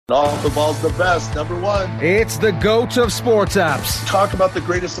Off the ball's the best, number one. It's the GOAT of sports apps. Talk about the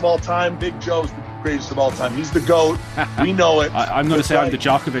greatest of all time. Big Joe's the greatest of all time. He's the GOAT. We know it. I'm going to say I'm the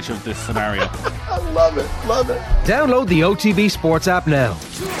Djokovic of this scenario. I love it. Love it. Download the OTB Sports app now.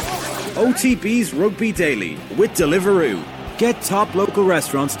 OTB's Rugby Daily with Deliveroo. Get top local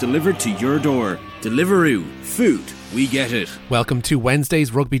restaurants delivered to your door. Deliveroo. Food. We get it. Welcome to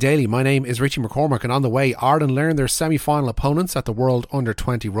Wednesday's Rugby Daily. My name is Richie McCormack, and on the way, Ireland learn their semi-final opponents at the World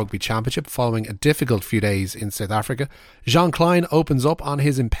Under-20 Rugby Championship following a difficult few days in South Africa. Jean Kleyn opens up on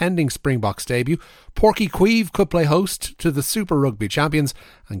his impending Springboks debut. Páirc Uí Chaoimh could play host to the Super Rugby champions,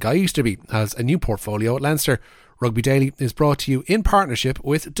 and Guy Easterby has a new portfolio at Leinster. Rugby Daily is brought to you in partnership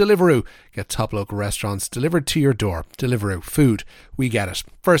with Deliveroo. Get top local restaurants delivered to your door. Deliveroo. Food. We get it.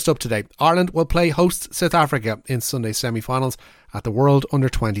 First up today, Ireland will play host South Africa in Sunday's semi-finals at the World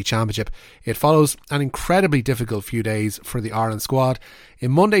Under-20 Championship. It follows an incredibly difficult few days for the Ireland squad.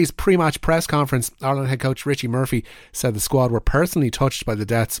 In Monday's pre-match press conference, Ireland head coach Richie Murphy said the squad were personally touched by the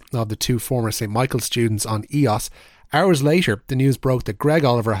deaths of the two former St Michael's students on EOS. Hours later, the news broke that Greg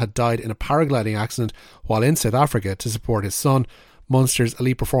Oliver had died in a paragliding accident while in South Africa to support his son. Munster's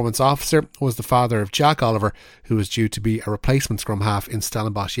elite performance officer was the father of Jack Oliver, who was due to be a replacement scrum half in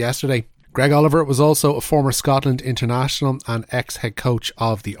Stellenbosch yesterday. Greg Oliver was also a former Scotland international and ex-head coach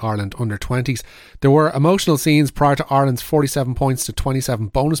of the Ireland under-20s. There were emotional scenes prior to Ireland's 47 points to 27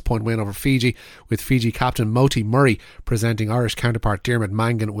 bonus point win over Fiji, with Fiji captain Moti Murray presenting Irish counterpart Diarmuid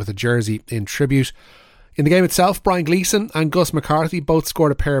Mangan with a jersey in tribute. In the game itself, Brian Gleeson and Gus McCarthy both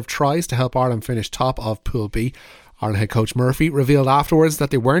scored a pair of tries to help Ireland finish top of Pool B. Ireland head coach Murphy revealed afterwards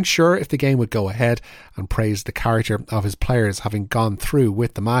that they weren't sure if the game would go ahead and praised the character of his players having gone through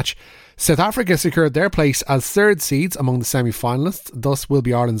with the match. South Africa secured their place as third seeds among the semi-finalists, thus will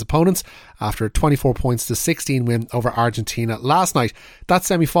be Ireland's opponents after a 24 points to 16 win over Argentina last night. That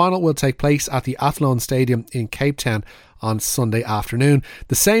semi-final will take place at the Athlone Stadium in Cape Town on Sunday afternoon.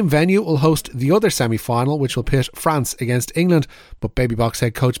 The same venue will host the other semi-final, which will pit France against England, but Baby Boks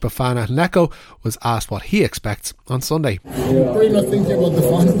head coach Bafana Nhleko was asked what he expects on Sunday. Probably not thinking about the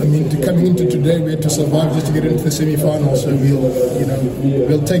final. I mean, coming into today, we had to survive just to get into the semi-final, so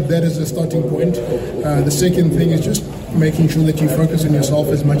we'll take that as a starting point. The second thing is just making sure that you focus on yourself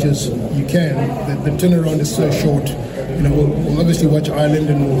as much as you can. The turnaround is so short. We'll obviously watch Ireland,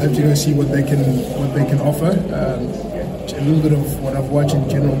 and we'll have to go see what they can offer. A little bit of what I've watched in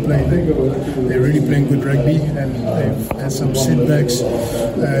general play, they're really playing good rugby, and they've had some setbacks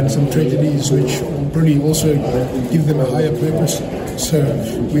and some tragedies which will probably also give them a higher purpose. So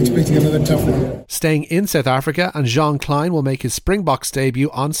we're expecting another tough one. Staying in South Africa, and Jean Kleyn will make his Springboks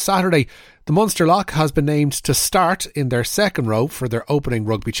debut on Saturday. The Munster Lock has been named to start in their second row for their opening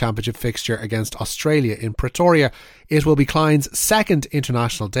rugby championship fixture against Australia in Pretoria. It will be Klein's second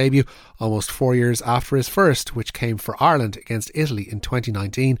international debut, almost 4 years after his first, which came for Ireland against Italy in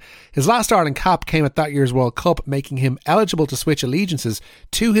 2019. His last Ireland cap came at that year's World Cup, making him eligible to switch allegiances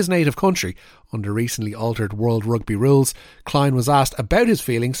to his native country under recently altered World Rugby rules. Kleyn was asked about his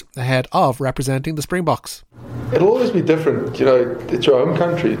feelings ahead of representing the Springboks. It'll always be different, it's your home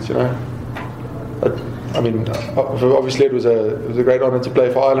country, I mean, obviously it was a great honour to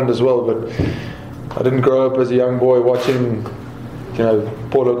play for Ireland as well, but I didn't grow up as a young boy watching,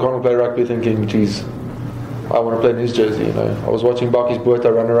 Paul O'Connell play rugby thinking, geez, I want to play in his jersey, I was watching Bakkies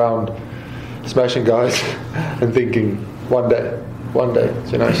Botha run around smashing guys and thinking, one day,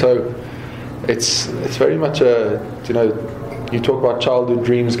 so it's very much you talk about childhood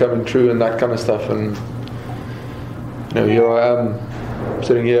dreams coming true and that kind of stuff, and here I am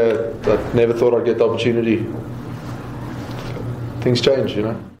sitting here. I never thought I'd get the opportunity. Things change,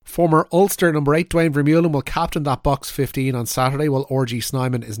 Former Ulster number 8 Dwayne Vermeulen will captain that Boks 15 on Saturday, while RG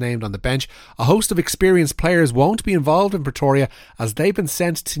Snyman is named on the bench. A host of experienced players won't be involved in Pretoria, as they've been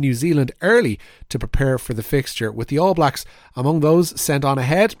sent to New Zealand early to prepare for the fixture with the All Blacks. Among those sent on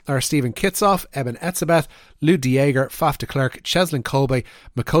ahead are Stephen Kitsoff, Eben Etzebeth, Lou de Jager, Faf de Klerk, Cheslin Kolbe,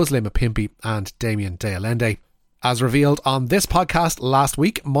 Makosle Mapimpi and Damien De Allende. As revealed on this podcast last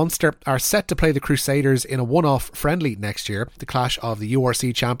week, Munster are set to play the Crusaders in a one-off friendly next year. The clash of the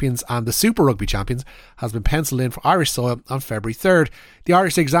URC champions and the Super Rugby champions has been pencilled in for Irish soil on February 3rd. The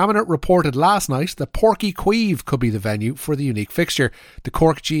Irish Examiner reported last night that Páirc Uí Chaoimh could be the venue for the unique fixture. The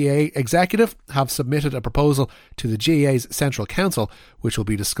Cork GAA executive have submitted a proposal to the GAA's Central Council, which will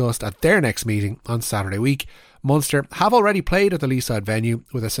be discussed at their next meeting on Saturday week. Munster have already played at the Leaside venue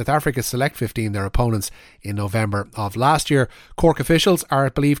with a South Africa Select 15 their opponents in November of last year. Cork officials are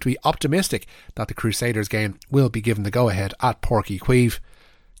believed to be optimistic that the Crusaders game will be given the go-ahead at Páirc Uí Chaoimh.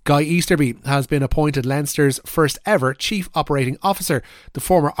 Guy Easterby has been appointed Leinster's first ever Chief Operating Officer. The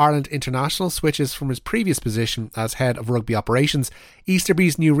former Ireland international switches from his previous position as Head of Rugby Operations.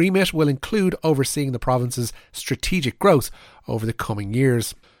 Easterby's new remit will include overseeing the province's strategic growth over the coming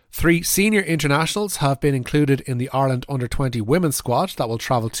years. 3 senior internationals have been included in the Ireland Under-20 women's squad that will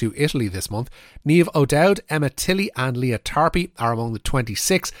travel to Italy this month. Niamh O'Dowd, Emma Tilley and Leah Tarpey are among the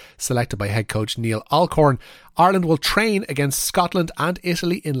 26 selected by head coach Neil Alcorn. Ireland will train against Scotland and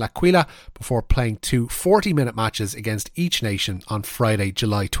Italy in L'Aquila before playing 2 40-minute matches against each nation on Friday,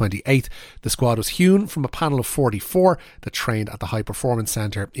 July 28th. The squad was hewn from a panel of 44 that trained at the High Performance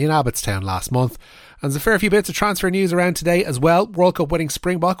Centre in Abbottstown last month. And there's a fair few bits of transfer news around today as well. World Cup winning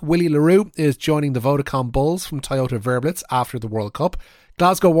Springbok Willie le Roux is joining the Vodacom Bulls from Toyota Verblitz after the World Cup.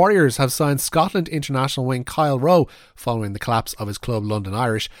 Glasgow Warriors have signed Scotland international wing Kyle Rowe following the collapse of his club London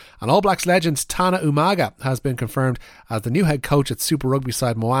Irish. And All Blacks legend Tana Umaga has been confirmed as the new head coach at Super Rugby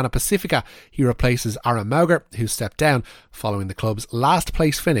side Moana Pacifica. He replaces Aaron Mauger, who stepped down following the club's last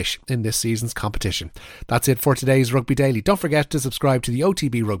place finish in this season's competition. That's it for today's Rugby Daily. Don't forget to subscribe to the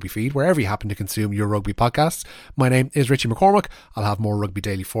OTB Rugby feed wherever you happen to consume your rugby podcasts. My name is Richie McCormack. I'll have more Rugby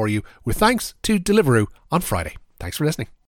Daily for you with thanks to Deliveroo on Friday. Thanks for listening.